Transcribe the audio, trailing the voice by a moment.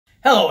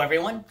Hello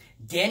everyone,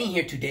 Danny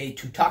here today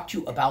to talk to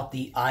you about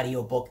the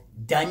audiobook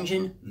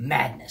Dungeon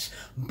Madness,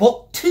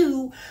 Book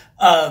 2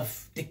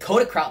 of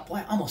Dakota Krout. Boy,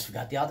 I almost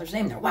forgot the author's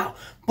name there. Wow.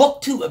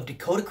 Book 2 of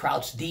Dakota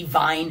Krout's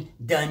Divine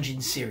Dungeon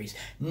series,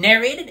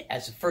 narrated,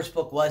 as the first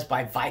book was,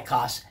 by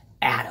Vikas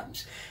Adam.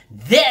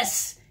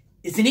 This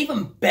is an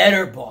even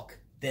better book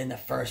than the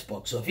first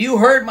book. So if you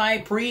heard my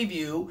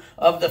preview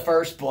of the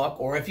first book,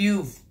 or if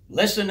you've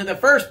listened to the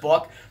first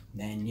book,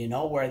 then you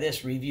know where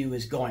this review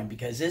is going,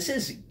 because this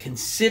is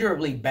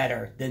considerably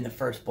better than the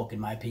first book,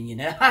 in my opinion.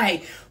 And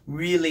I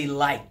really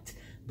liked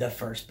the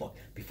first book.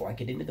 Before I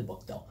get into the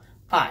book, though,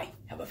 I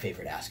have a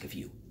favor to ask of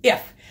you.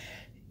 If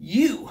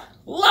you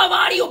love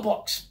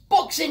audiobooks,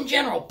 books in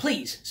general,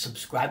 please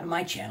subscribe to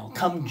my channel.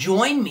 Come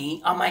join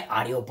me on my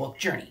audiobook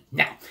journey.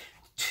 Now,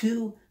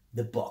 to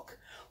the book.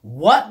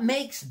 What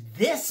makes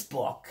this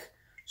book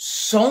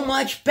so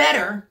much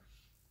better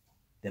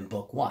than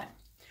book 1?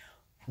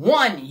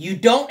 One, you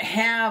don't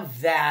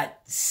have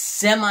that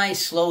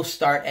semi-slow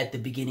start at the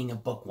beginning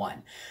of book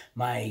 1.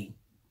 I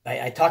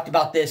talked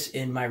about this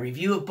in my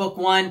review of book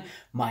 1.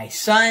 My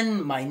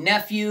son, my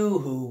nephew,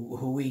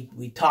 who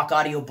we talk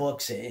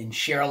audiobooks and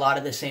share a lot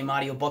of the same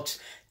audiobooks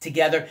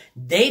together,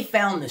 they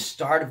found the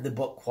start of the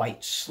book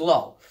quite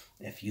slow.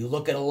 If you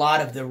look at a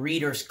lot of the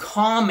readers'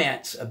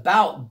 comments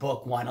about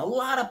book 1, a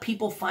lot of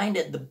people find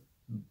it the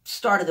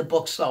start of the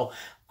book slow.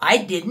 I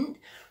didn't.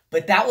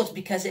 But that was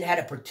because it had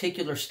a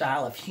particular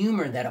style of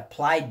humor that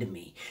applied to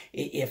me.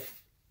 If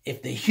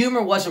the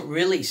humor wasn't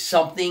really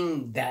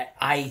something that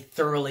I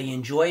thoroughly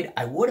enjoyed,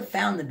 I would have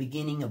found the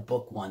beginning of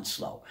book 1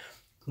 slow.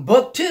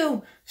 Book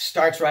 2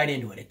 starts right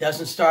into it. It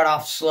doesn't start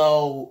off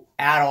slow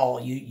at all.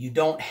 You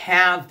don't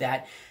have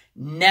that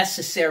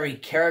necessary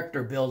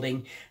character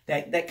building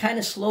that kind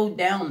of slowed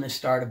down the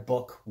start of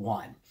book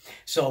 1.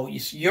 So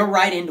you're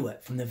right into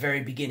it from the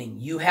very beginning.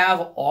 You have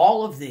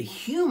all of the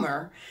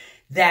humor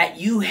that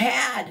you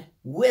had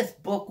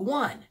with book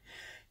 1.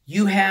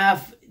 You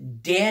have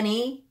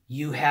Danny,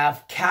 you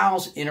have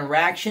Cal's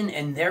interaction,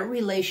 and their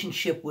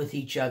relationship with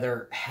each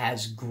other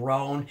has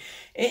grown.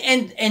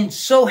 And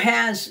so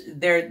has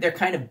their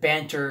kind of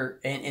banter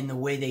and the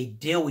way they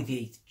deal with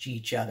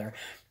each other.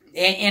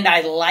 And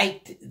I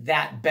liked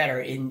that better.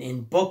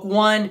 In book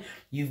 1,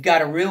 you've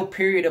got a real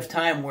period of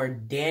time where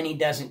Danny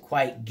doesn't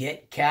quite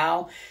get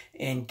Cal,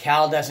 and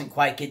Cal doesn't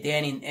quite get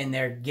Danny, and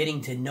they're getting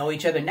to know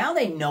each other. Now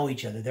they know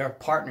each other. They're a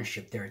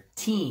partnership. They're a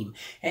team.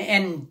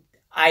 And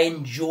I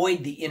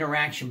enjoyed the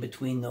interaction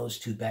between those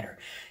two better.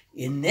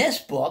 In this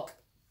book,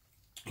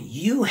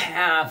 you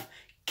have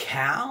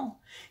Cal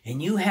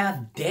and you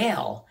have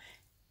Dale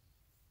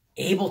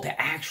able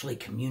to actually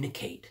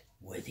communicate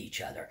with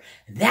each other.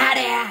 That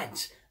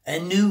adds a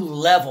new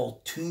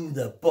level to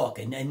the book,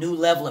 and a new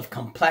level of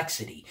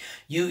complexity.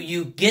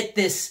 You get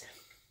this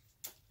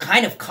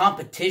kind of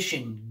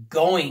competition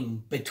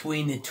going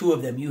between the two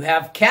of them. You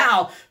have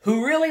Cal,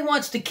 who really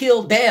wants to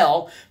kill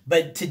Dale,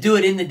 but to do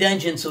it in the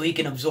dungeon so he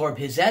can absorb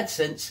his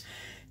essence,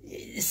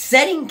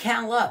 setting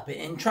Cal up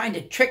and trying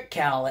to trick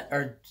Cal,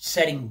 or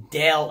setting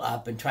Dale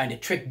up and trying to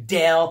trick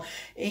Dale,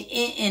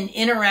 in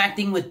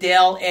interacting with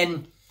Dale,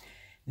 and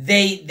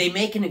they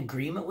make an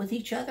agreement with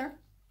each other.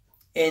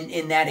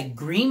 And that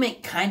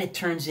agreement kind of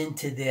turns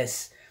into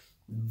this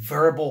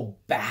verbal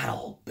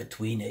battle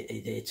between it.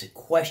 It's a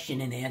question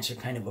and answer,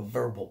 kind of a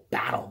verbal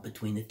battle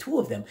between the two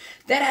of them.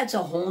 That adds a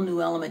whole new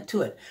element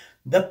to it.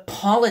 The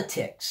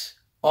politics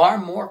are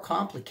more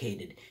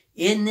complicated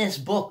in this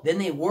book than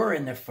they were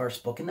in the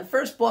first book. In the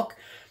first book,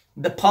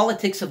 the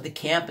politics of the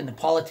camp and the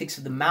politics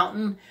of the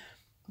mountain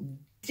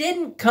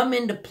didn't come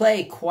into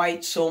play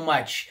quite so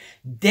much.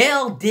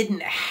 Dale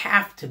didn't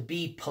have to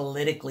be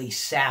politically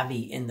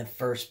savvy in the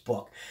first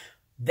book.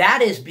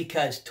 That is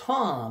because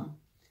Tom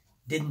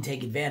didn't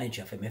take advantage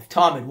of him. If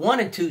Tom had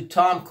wanted to,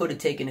 Tom could have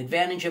taken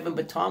advantage of him,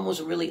 but Tom was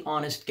a really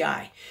honest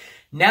guy.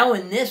 Now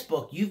in this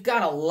book, you've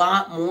got a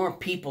lot more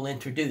people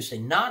introduced,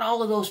 and not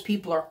all of those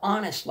people are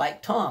honest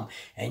like Tom.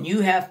 And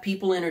you have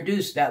people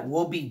introduced that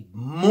will be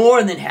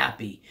more than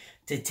happy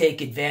to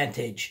take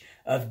advantage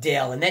of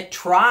Dale, and that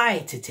try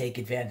to take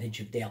advantage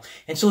of Dale.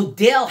 And so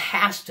Dale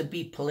has to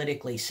be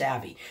politically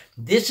savvy.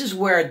 This is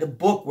where the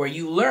book, where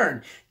you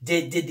learn,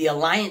 did the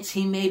alliance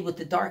he made with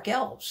the Dark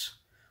Elves,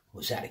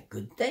 was that a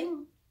good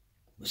thing?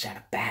 Was that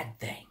a bad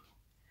thing?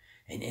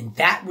 And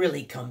that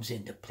really comes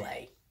into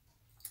play.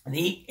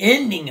 The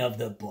ending of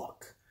the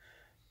book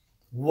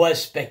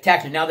was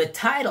spectacular. Now the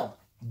title,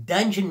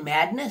 Dungeon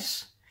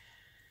Madness,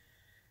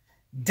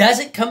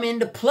 doesn't come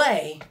into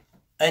play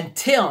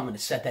until, I'm going to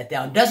set that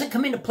down, doesn't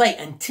come into play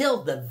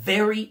until the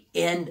very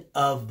end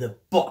of the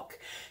book.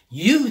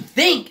 You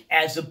think,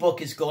 as the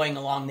book is going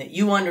along, that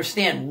you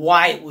understand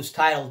why it was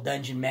titled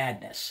Dungeon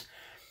Madness.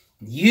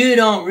 You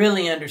don't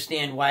really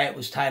understand why it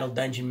was titled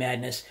Dungeon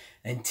Madness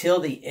until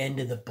the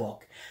end of the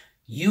book.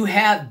 You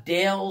have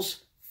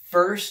Dale's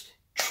first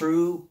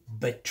true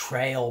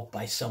betrayal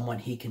by someone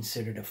he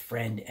considered a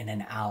friend and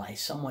an ally,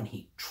 someone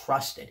he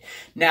trusted.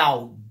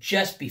 Now,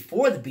 just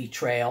before the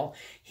betrayal,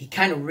 he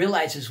kind of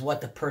realizes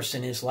what the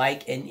person is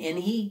like, and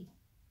he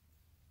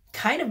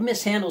kind of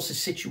mishandles the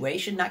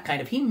situation, not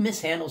kind of, he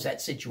mishandles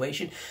that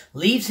situation,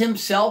 leaves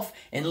himself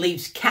and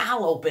leaves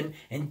Cal open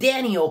and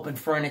Danny open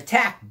for an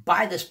attack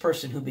by this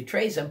person who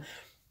betrays him,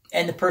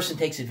 and the person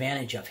takes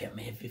advantage of him.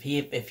 If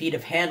he'd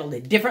have handled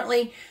it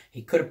differently,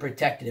 he could have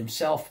protected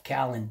himself,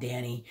 Cal, and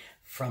Danny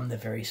from the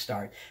very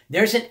start.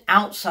 There's an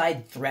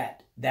outside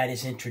threat that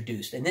is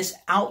introduced, and this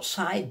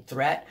outside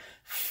threat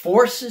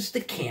forces the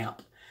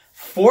camp,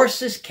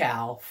 forces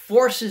Cal,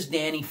 forces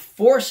Danny,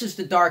 forces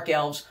the Dark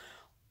Elves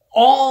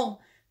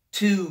all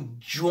to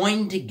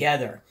join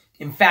together.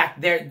 In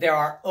fact, there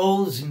are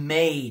oaths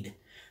made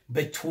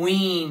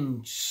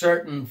between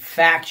certain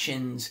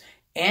factions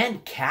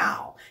and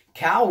Cal.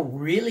 Cal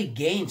really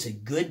gains a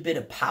good bit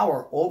of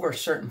power over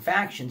certain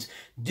factions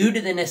due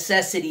to the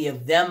necessity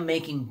of them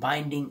making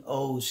binding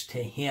oaths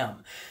to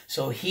him.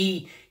 So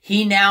he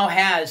now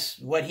has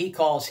what he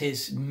calls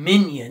his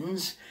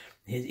minions,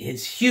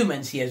 his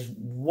humans. He has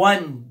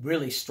one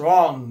really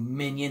strong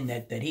minion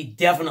that he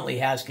definitely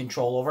has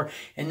control over.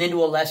 And then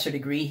to a lesser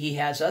degree, he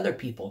has other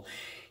people.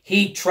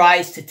 He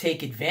tries to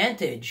take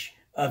advantage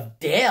of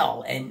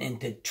Dale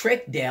and to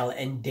trick Dale,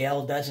 and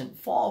Dale doesn't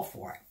fall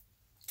for it.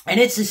 And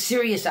it's a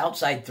serious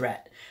outside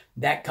threat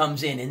that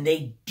comes in, and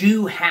they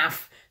do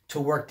have to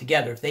work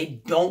together. If they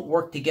don't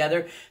work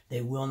together,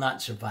 they will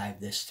not survive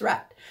this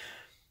threat.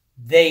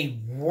 They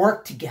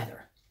work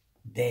together.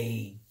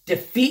 They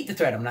defeat the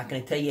threat. I'm not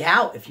going to tell you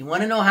how. If you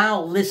want to know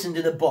how, listen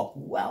to the book.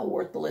 Well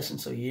worth the listen,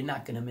 so you're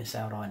not going to miss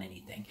out on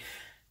anything.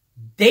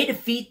 They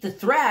defeat the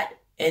threat,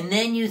 and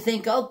then you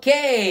think,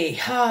 okay,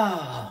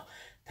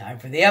 time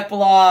for the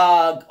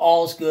epilogue.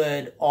 All's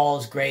good.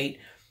 All's great.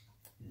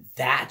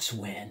 That's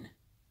when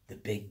the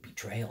big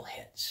betrayal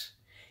hits.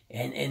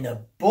 And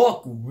the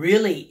book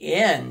really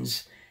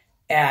ends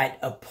at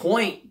a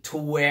point to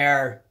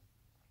where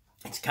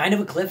it's kind of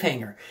a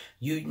cliffhanger.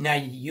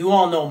 You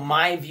all know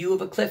my view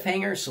of a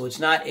cliffhanger, so it's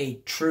not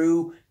a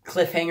true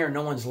cliffhanger.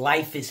 No one's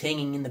life is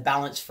hanging in the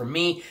balance. For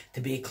me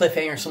to be a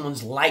cliffhanger,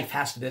 someone's life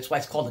has to be. That's why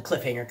it's called a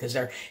cliffhanger, because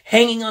they're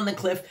hanging on the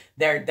cliff.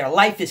 Their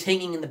life is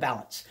hanging in the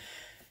balance.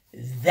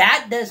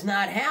 That does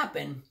not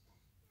happen,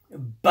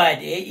 but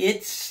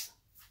it's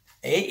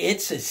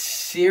a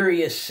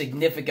serious,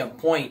 significant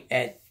point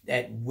at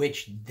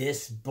which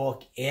this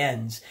book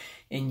ends.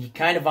 And you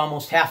kind of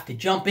almost have to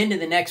jump into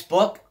the next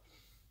book.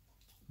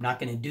 I'm not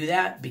going to do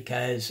that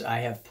because I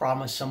have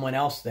promised someone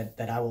else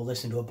that I will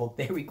listen to a book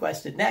they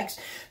requested next.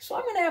 So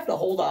I'm going to have to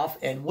hold off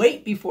and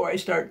wait before I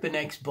start the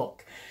next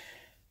book.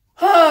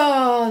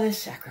 Oh, the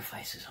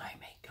sacrifices I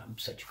make. I'm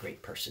such a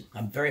great person.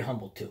 I'm very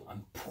humble too.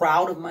 I'm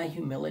proud of my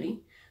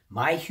humility.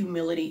 My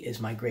humility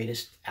is my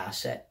greatest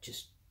asset.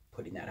 Just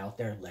putting that out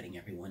there, letting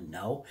everyone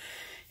know.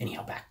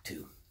 Anyhow, back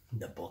to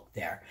the book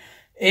there.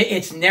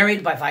 It's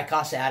narrated by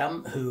Vikas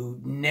Adam, who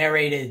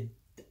narrated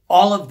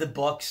all of the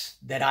books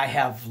that I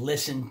have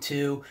listened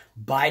to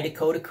by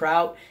Dakota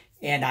Krout,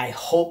 and I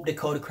hope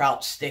Dakota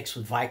Krout sticks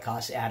with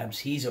Vikas Adams.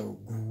 He's a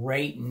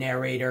great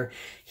narrator.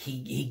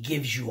 He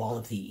gives you all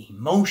of the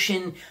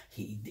emotion.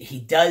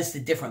 He does the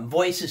different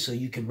voices so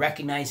you can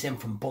recognize him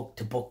from book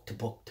to book to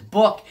book to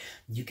book.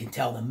 You can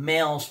tell the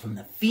males from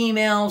the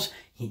females.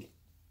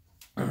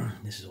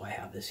 This is why I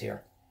have this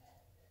here.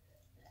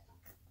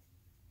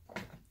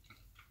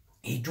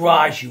 He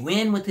draws you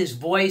in with his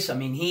voice. I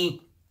mean,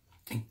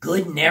 a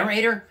good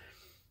narrator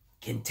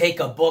can take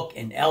a book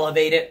and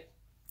elevate it.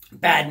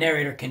 Bad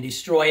narrator can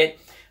destroy it.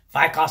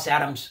 Vikas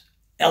Adams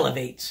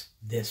elevates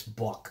this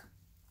book.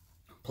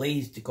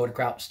 Please, Dakota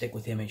Krout, stick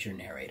with him as your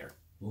narrator.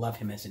 Love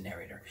him as a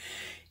narrator.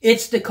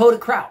 It's Dakota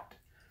Krout.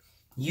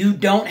 You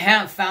don't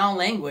have foul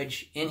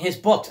language in his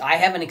books. I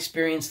haven't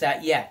experienced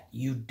that yet.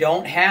 You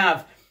don't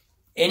have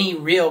any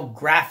real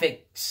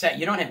graphic set.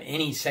 You don't have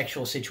any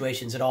sexual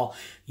situations at all.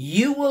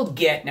 You will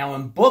get, now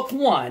in book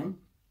 1,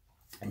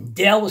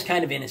 Dale was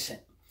kind of innocent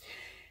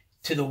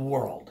to the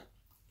world.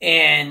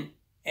 And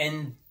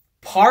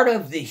part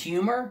of the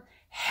humor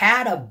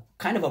had a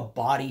kind of a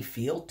body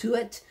feel to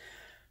it,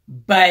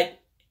 but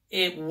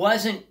it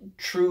wasn't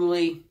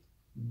truly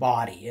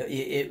body.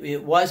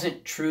 It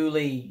wasn't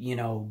truly,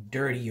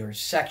 dirty or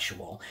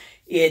sexual.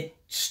 It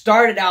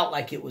started out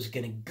like it was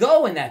going to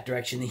go in that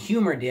direction. The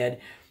humor did.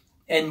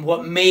 And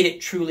what made it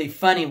truly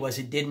funny was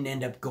it didn't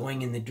end up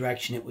going in the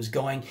direction it was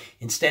going.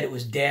 Instead, it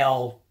was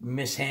Dale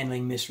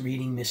mishandling,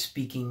 misreading,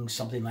 misspeaking,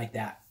 something like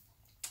that.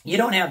 You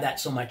don't have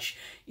that so much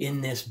in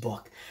this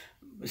book.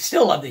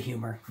 Still love the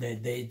humor.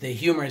 The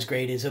humor is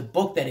great. It's a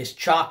book that is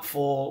chock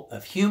full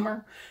of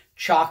humor,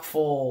 chock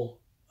full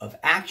of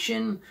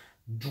action,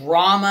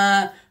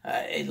 drama.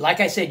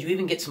 Like I said, you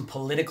even get some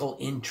political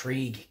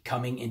intrigue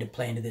coming into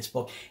play into this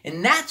book.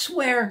 And that's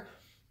where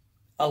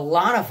a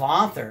lot of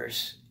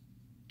authors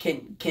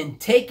can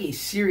take a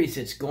series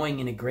that's going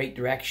in a great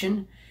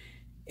direction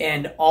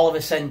and all of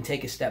a sudden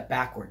take a step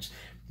backwards.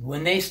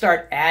 When they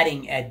start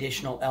adding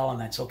additional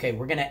elements, okay,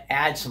 we're going to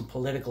add some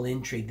political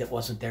intrigue that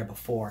wasn't there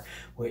before.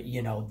 We're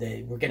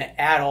going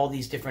to add all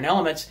these different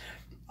elements.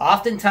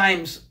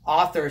 Oftentimes,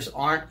 authors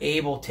aren't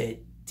able to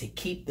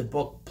keep the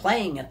book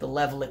playing at the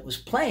level it was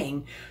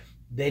playing.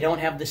 They don't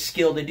have the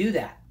skill to do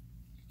that.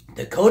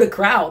 Dakota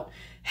Krout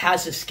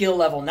has a skill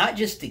level not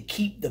just to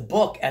keep the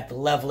book at the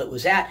level it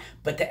was at,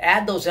 but to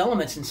add those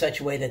elements in such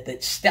a way that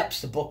that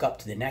steps the book up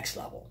to the next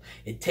level.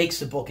 It takes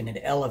the book and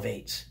it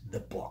elevates the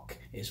book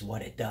is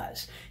what it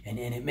does. And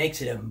it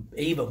makes it an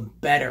even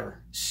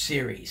better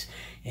series.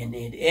 And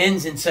it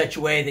ends in such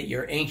a way that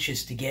you're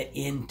anxious to get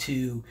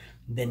into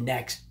the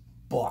next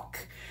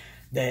book.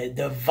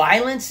 The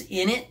violence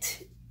in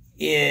it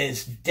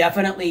is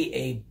definitely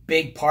a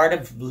big part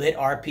of lit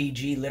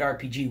RPG. Lit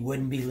RPG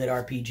wouldn't be lit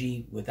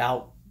RPG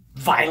without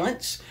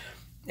violence,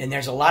 and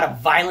there's a lot of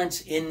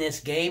violence in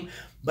this game,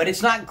 but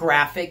it's not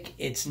graphic.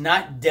 It's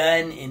not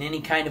done in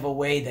any kind of a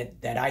way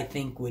that I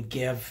think would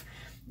give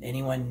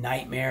anyone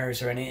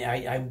nightmares or any.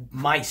 I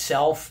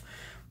myself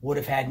would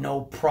have had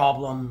no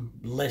problem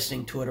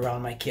listening to it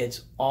around my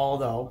kids,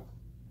 although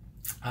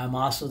I'm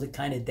also the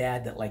kind of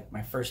dad that, like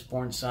my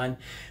firstborn son,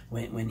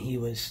 when he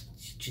was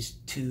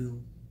just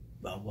 2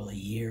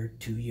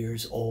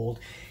 years old,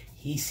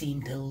 he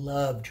seemed to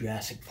love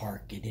Jurassic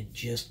Park. It had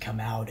just come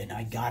out, and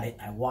I got it,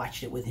 and I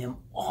watched it with him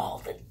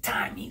all the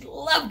time. He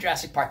loved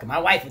Jurassic Park, and my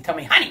wife would tell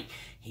me, honey,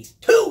 he's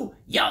too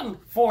young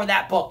for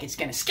that book. It's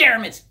going to scare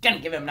him. It's going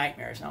to give him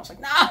nightmares. And I was like,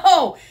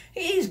 no,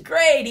 he's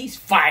great. He's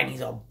fine.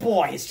 He's a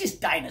boy. It's just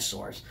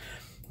dinosaurs.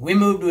 We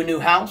moved to a new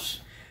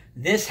house.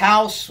 This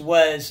house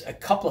was a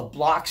couple of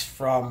blocks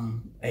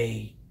from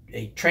a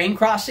train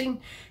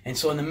crossing, and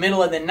so in the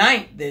middle of the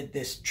night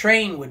this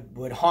train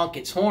would honk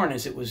its horn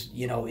as it was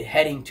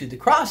heading to the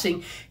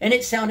crossing, and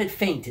it sounded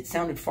faint. It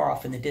sounded far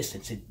off in the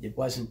distance. It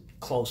wasn't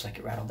close like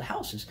it rattled the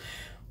houses.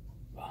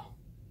 Well,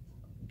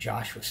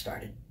 Joshua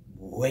started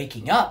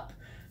waking up.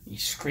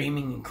 He's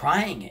screaming and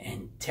crying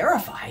and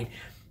terrified,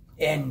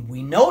 and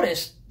we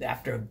noticed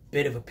after a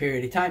bit of a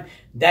period of time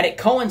that it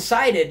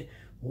coincided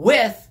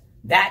with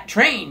that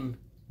train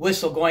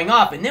whistle going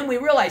off, and then we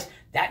realized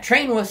that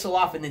train whistle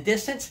off in the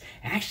distance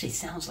actually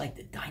sounds like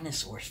the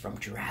dinosaurs from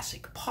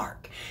Jurassic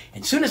Park.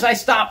 And as soon as I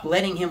stopped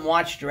letting him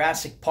watch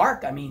Jurassic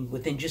Park, I mean,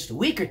 within just a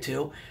week or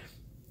two,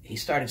 he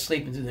started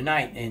sleeping through the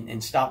night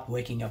and stopped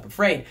waking up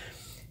afraid.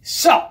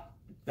 So,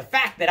 the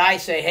fact that I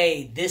say,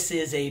 hey, this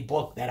is a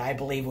book that I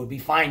believe would be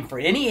fine for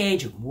any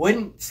age,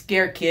 wouldn't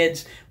scare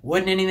kids,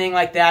 wouldn't anything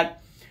like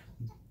that,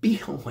 be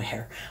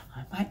aware,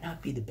 I might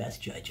not be the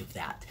best judge of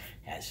that,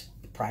 as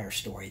the prior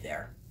story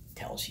there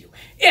tells you.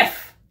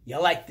 If you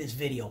like this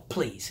video,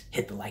 please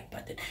hit the like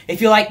button.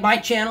 If you like my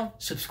channel,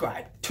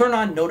 subscribe. Turn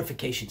on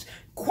notifications.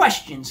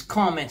 Questions,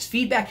 comments,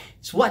 feedback.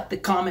 It's what the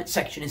comment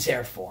section is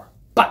there for.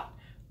 But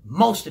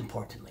most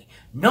importantly,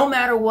 no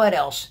matter what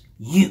else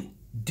you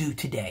do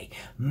today,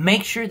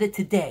 make sure that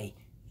today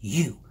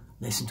you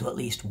listen to at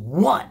least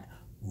one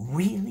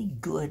really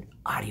good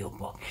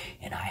audiobook.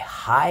 And I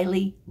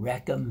highly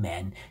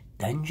recommend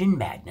Dungeon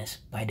Madness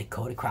by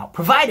Dakota Krout,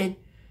 provided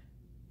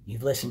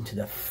you've listened to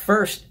the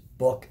first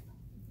book,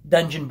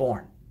 Dungeon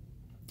Born.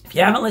 If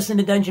you haven't listened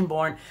to Dungeon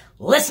Born,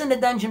 listen to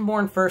Dungeon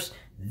Born first,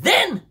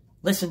 then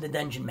listen to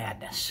Dungeon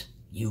Madness.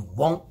 You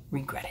won't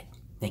regret it.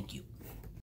 Thank you.